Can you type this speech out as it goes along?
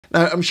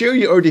Now, I'm sure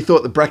you already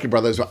thought the Brecker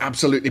Brothers were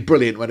absolutely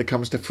brilliant when it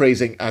comes to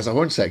phrasing as a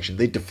horn section.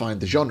 They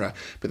defined the genre.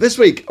 But this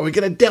week, we're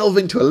going to delve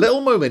into a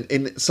little moment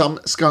in some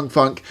Skunk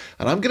Funk,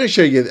 and I'm going to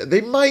show you that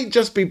they might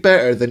just be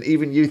better than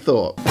even you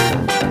thought.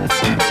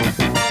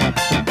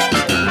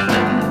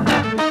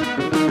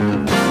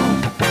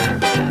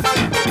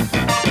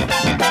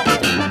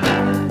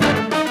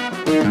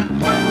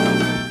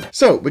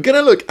 So, we're going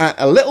to look at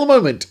a little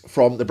moment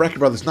from the Brecker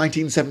Brothers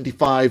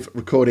 1975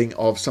 recording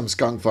of some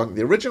Skunk Funk,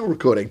 the original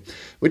recording.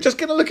 We're just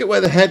going to look at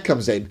where the head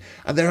comes in,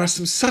 and there are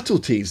some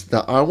subtleties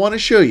that I want to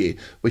show you,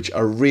 which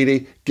are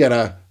really going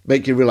to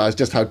make you realise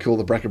just how cool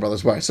the Brecker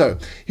Brothers were. So,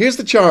 here's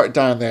the chart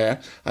down there,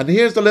 and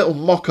here's the little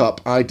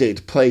mock-up I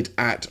did, played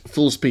at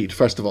full speed.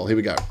 First of all, here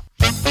we go.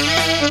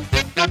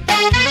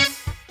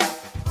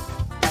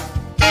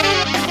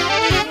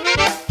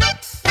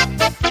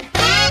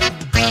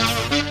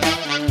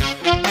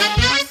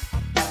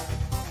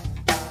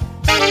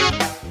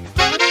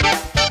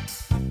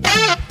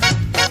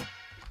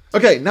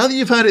 Okay, now that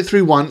you've heard it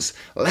through once,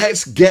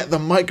 let's get the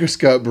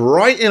microscope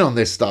right in on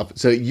this stuff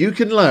so you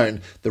can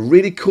learn the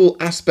really cool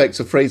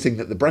aspects of phrasing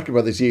that the Brecker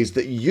Brothers use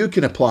that you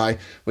can apply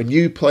when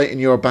you play in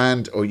your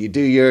band, or you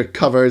do your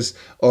covers,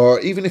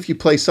 or even if you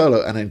play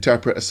solo and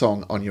interpret a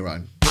song on your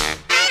own.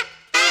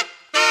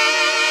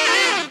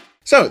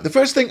 So, the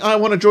first thing I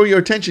want to draw your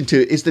attention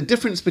to is the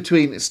difference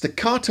between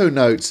staccato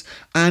notes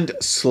and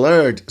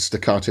slurred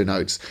staccato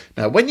notes.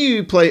 Now, when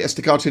you play a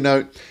staccato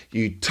note,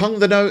 you tongue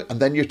the note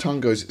and then your tongue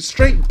goes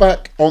straight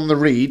back on the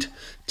reed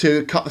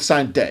to cut the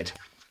sound dead.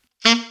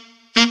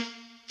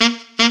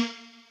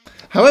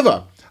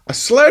 However, a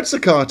slurred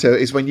staccato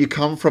is when you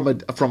come from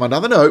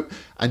another note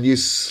and you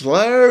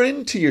slur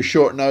into your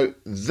short note,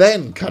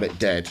 then cut it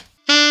dead.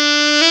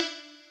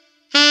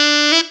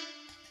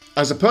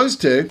 As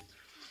opposed to...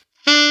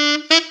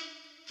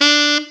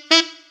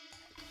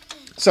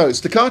 So,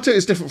 staccato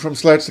is different from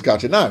slurred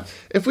staccato. Now,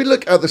 if we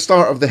look at the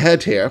start of the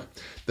head here,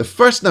 the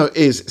first note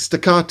is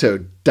staccato,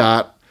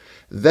 da,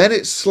 then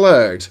it's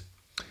slurred,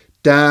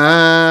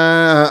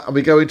 da, and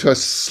we go into a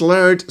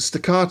slurred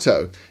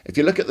staccato. If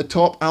you look at the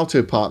top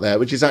alto part there,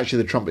 which is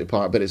actually the trumpet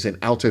part, but it's in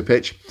alto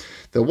pitch,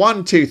 the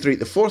 1, 2, 3,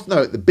 the fourth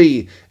note, the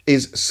B,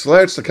 is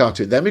slurred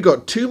staccato. Then we've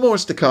got two more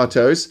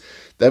staccatos,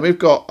 then we've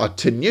got a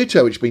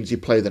tenuto, which means you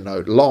play the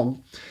note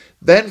long.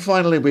 Then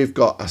finally we've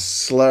got a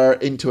slur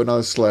into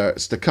another slur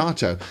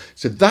staccato.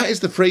 So that is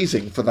the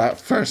phrasing for that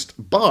first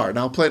bar.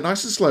 Now I'll play it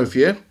nice and slow for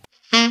you.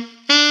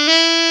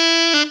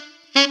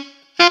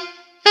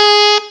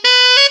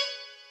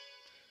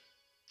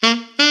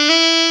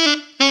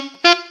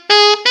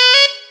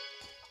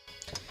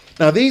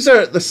 Now these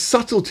are the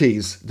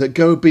subtleties that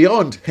go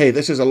beyond, hey,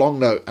 this is a long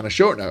note and a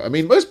short note. I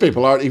mean, most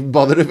people aren't even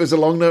bothered if it's a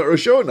long note or a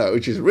short note,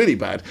 which is really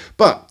bad.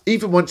 But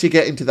even once you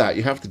get into that,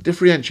 you have to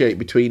differentiate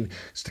between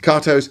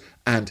staccatos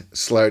and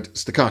slurred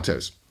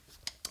staccatos.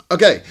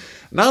 Okay,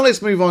 now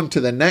let's move on to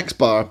the next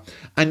bar.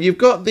 And you've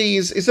got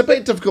these, it's a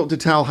bit difficult to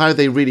tell how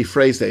they really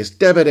phrase this.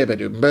 But,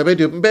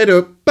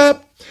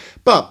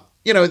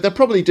 you know, they're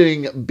probably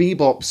doing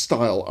BeBop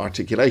style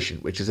articulation,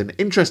 which is an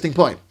interesting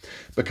point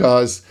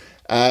because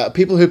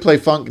people who play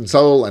funk and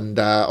soul and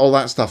all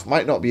that stuff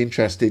might not be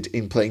interested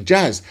in playing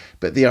jazz,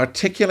 but the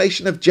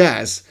articulation of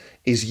jazz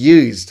is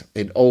used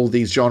in all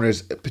these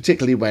genres,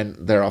 particularly when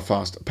there are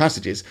fast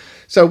passages.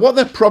 So what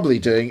they're probably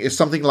doing is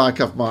something like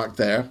I've marked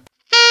there.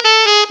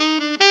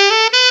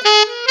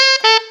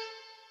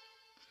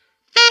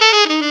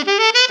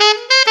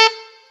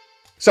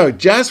 So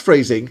jazz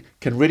phrasing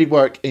can really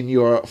work in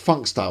your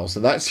funk style. So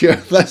that's your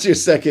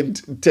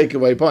second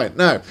takeaway point.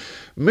 Now,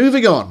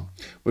 moving on,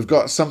 we've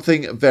got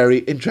something very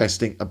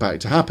interesting about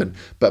to happen.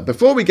 But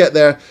before we get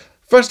there,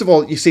 first of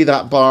all, you see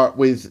that bar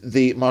with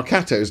the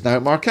marcatos. Now,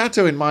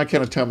 marcato in my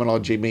kind of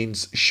terminology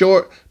means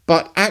short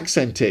but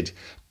accented.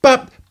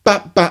 Bap,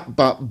 bap, bap,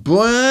 bap,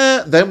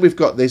 blah. Then we've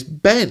got this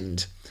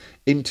bend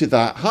into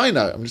that high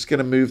note. I'm just going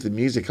to move the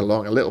music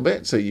along a little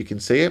bit so you can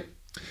see it.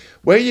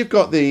 Where you've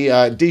got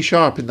the D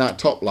sharp in that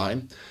top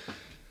line,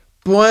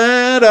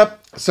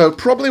 so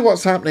probably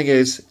what's happening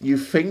is you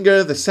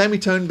finger the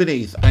semitone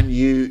beneath and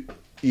you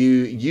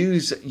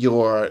use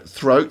your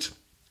throat,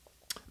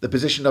 the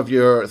position of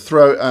your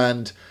throat,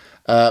 and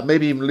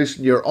maybe even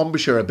loosen your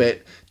embouchure a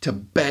bit to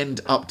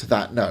bend up to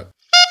that note.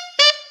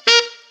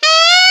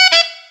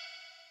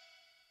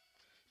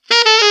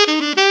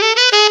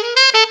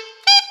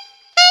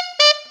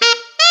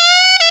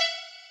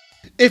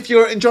 If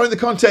you're enjoying the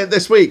content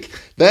this week,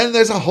 then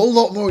there's a whole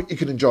lot more you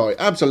can enjoy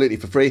absolutely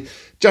for free.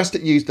 Just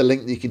use the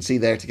link that you can see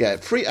there to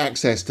get free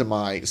access to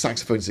my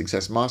Saxophone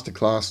Success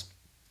Masterclass.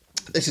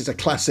 This is a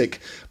classic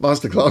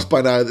masterclass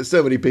by now that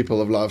so many people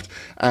have loved,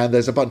 and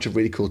there's a bunch of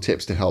really cool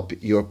tips to help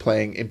your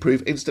playing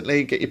improve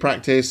instantly, get your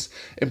practice,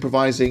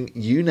 improvising,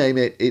 you name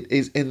it, it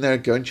is in there.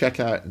 Go and check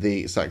out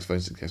the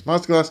Saxophone Success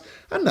Masterclass.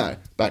 And now,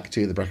 back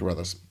to the Brecker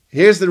Brothers.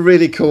 Here's the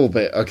really cool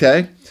bit,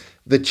 okay?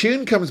 The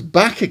tune comes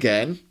back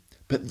again,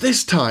 but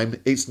this time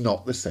it's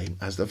not the same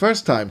as the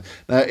first time.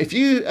 Now, if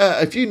you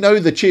know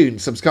the tune,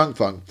 some Skunk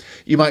Funk,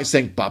 you might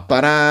sing ba ba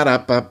da da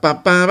ba ba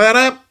ba ba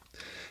da.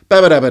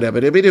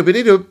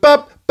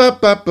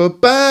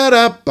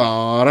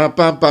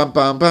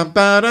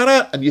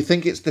 and you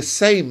think it's the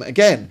same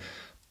again,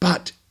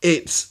 but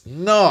it's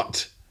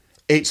not.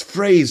 It's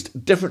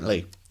phrased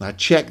differently. Now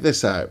check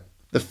this out.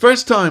 The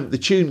first time the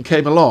tune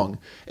came along,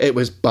 it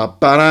was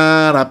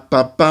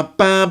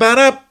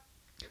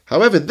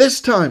however,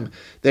 this time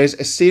there's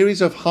a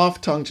series of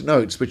half-tongued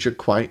notes which are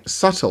quite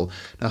subtle.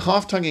 Now,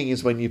 half-tonguing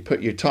is when you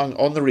put your tongue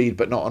on the reed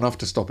but not enough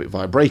to stop it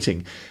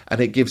vibrating, and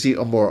it gives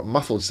you a more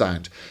muffled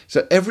sound.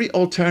 So every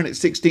alternate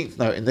 16th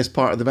note in this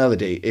part of the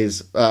melody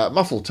is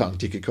muffled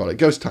tongued, you could call it,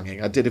 ghost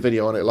tonguing. I did a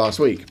video on it last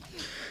week.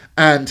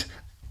 And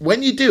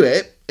when you do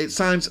it, it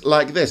sounds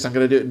like this. I'm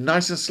going to do it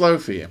nice and slow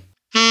for you.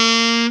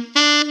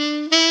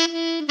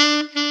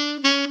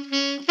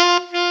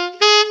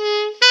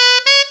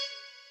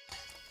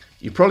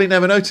 You probably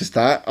never noticed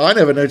that. I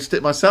never noticed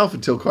it myself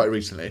until quite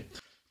recently.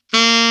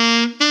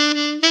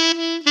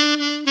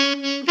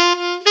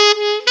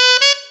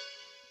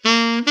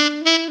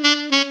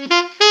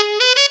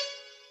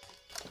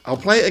 I'll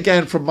play it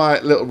again from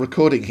my little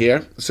recording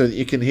here so that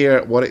you can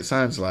hear what it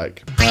sounds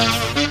like.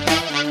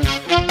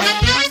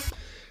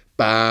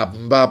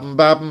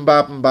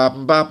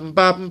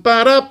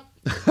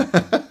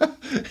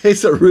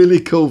 It's a really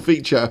cool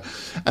feature,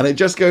 and it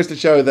just goes to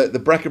show that the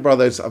Brecker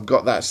Brothers have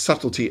got that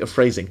subtlety of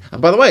phrasing.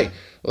 And by the way,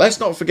 let's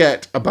not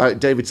forget about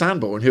David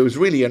Sanborn, who was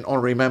really an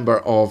honorary member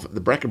of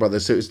the Brecker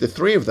Brothers. So it's the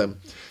three of them,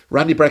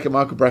 Randy Brecker,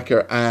 Michael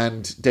Brecker,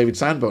 and David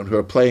Sanborn, who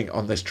are playing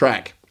on this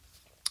track.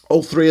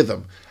 All three of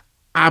them,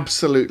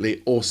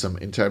 absolutely awesome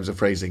in terms of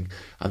phrasing.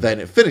 And then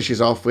it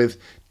finishes off with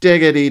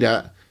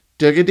digga-dee-da,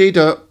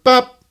 digga-dee-da,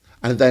 bop,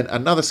 and then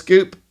another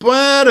scoop,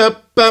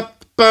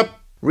 ba-da-bop-bop.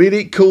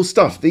 Really cool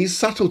stuff. These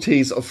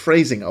subtleties of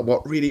phrasing are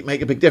what really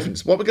make a big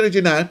difference. What we're going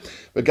to do now,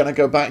 we're going to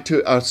go back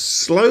to a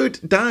slowed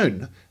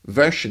down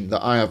version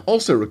that I have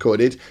also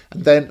recorded,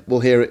 and then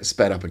we'll hear it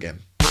sped up again.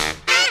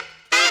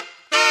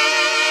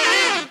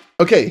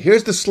 Okay,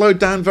 here's the slowed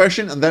down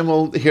version, and then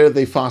we'll hear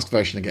the fast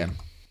version again.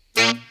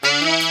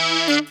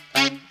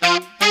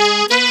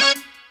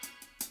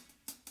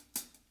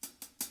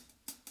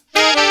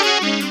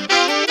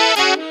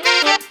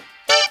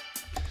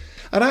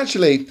 And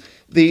actually,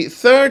 the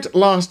third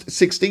last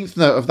 16th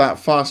note of that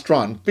fast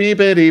run, that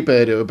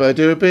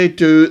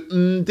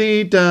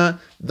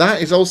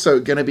is also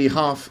going to be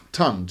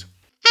half-tongued.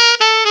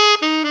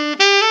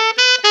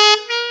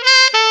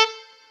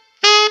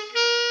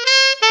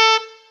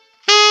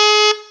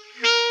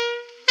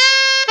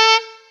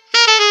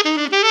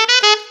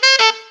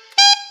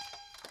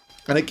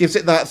 And it gives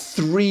it that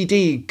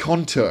 3D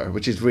contour,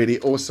 which is really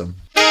awesome.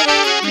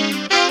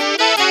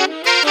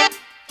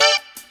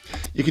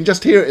 You can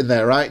just hear it in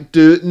there, right?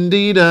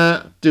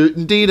 Do-dee-da,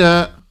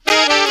 do-dee-da.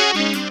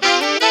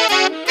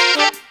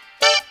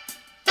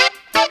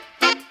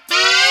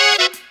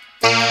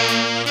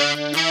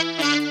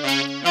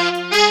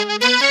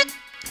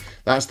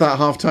 That's that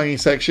half-tonguing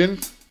section.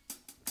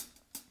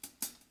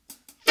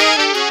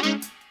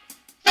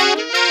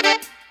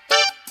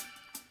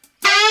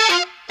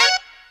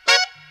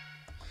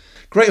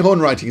 Great horn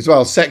writing as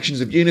well,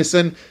 sections of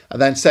unison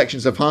and then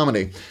sections of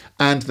harmony.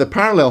 And the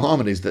parallel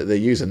harmonies that they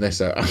use in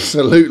this are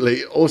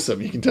absolutely awesome.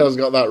 You can tell it's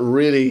got that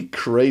really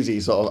crazy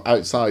sort of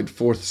outside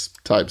fourths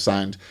type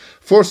sound.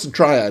 Fourths and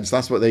triads,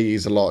 that's what they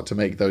use a lot to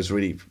make those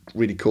really,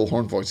 really cool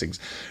horn voicings.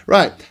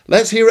 Right,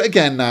 let's hear it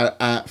again now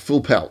at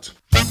full pelt.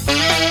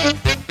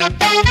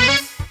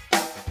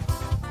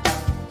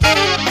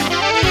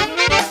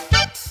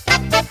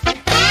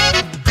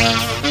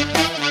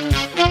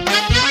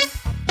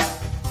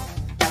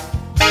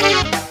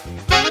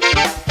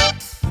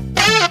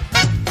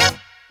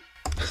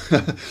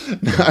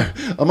 Now,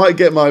 I might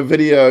get my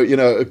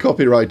video,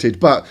 copyrighted,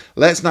 but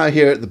let's now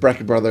hear the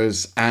Brecker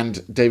Brothers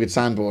and David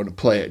Sanborn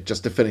play it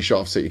just to finish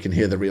off so you can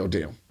hear the real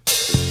deal.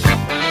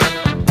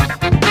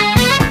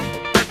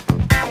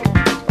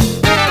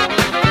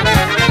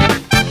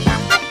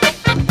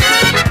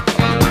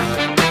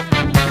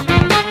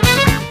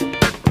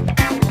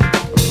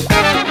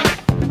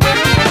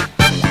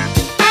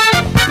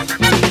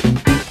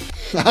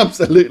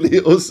 Absolutely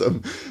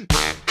awesome.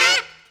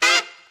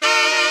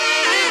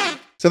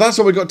 So that's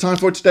all we've got time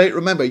for today.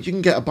 Remember, you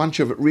can get a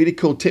bunch of really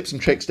cool tips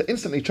and tricks to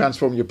instantly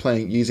transform your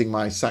playing using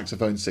my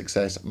Saxophone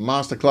Success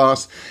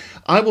Masterclass.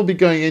 I will be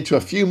going into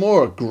a few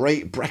more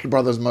great Brecker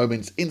Brothers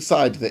moments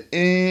inside the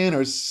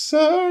inner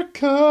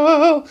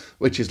circle,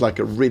 which is like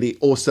a really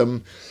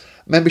awesome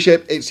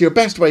membership. It's your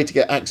best way to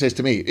get access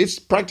to me. It's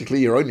practically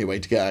your only way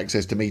to get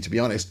access to me, to be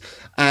honest.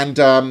 And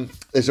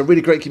there's a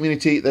really great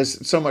community.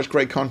 There's so much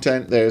great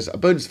content. There's a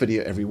bonus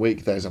video every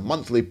week. There's a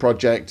monthly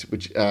project,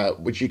 which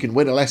you can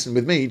win a lesson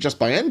with me just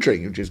by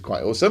entering, which is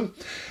quite awesome.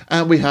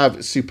 And we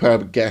have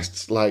superb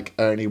guests like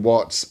Ernie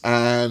Watts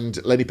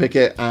and Lenny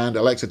Pickett and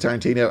Alexa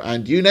Tarantino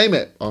and you name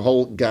it, a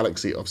whole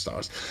galaxy of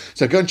stars.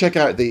 So go and check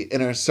out the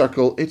Inner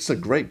Circle. It's a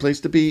great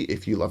place to be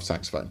if you love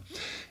saxophone.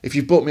 If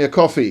you've bought me a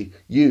coffee,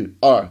 you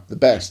are the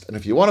best. And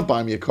if you want to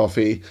buy me a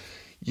coffee,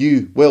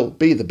 you will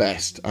be the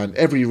best, and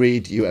every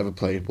reed you ever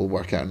play will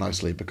work out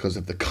nicely because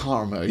of the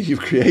karma you've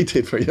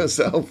created for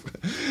yourself.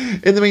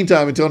 In the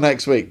meantime, until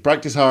next week,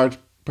 practice hard,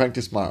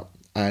 practice smart,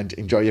 and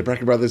enjoy your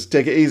Brecker Brothers.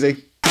 Take it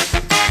easy.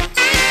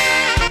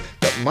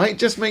 That might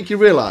just make you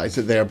realise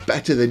that they're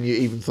better than you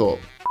even thought.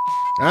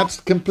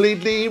 That's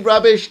completely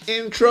rubbish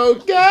intro,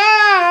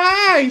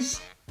 guys!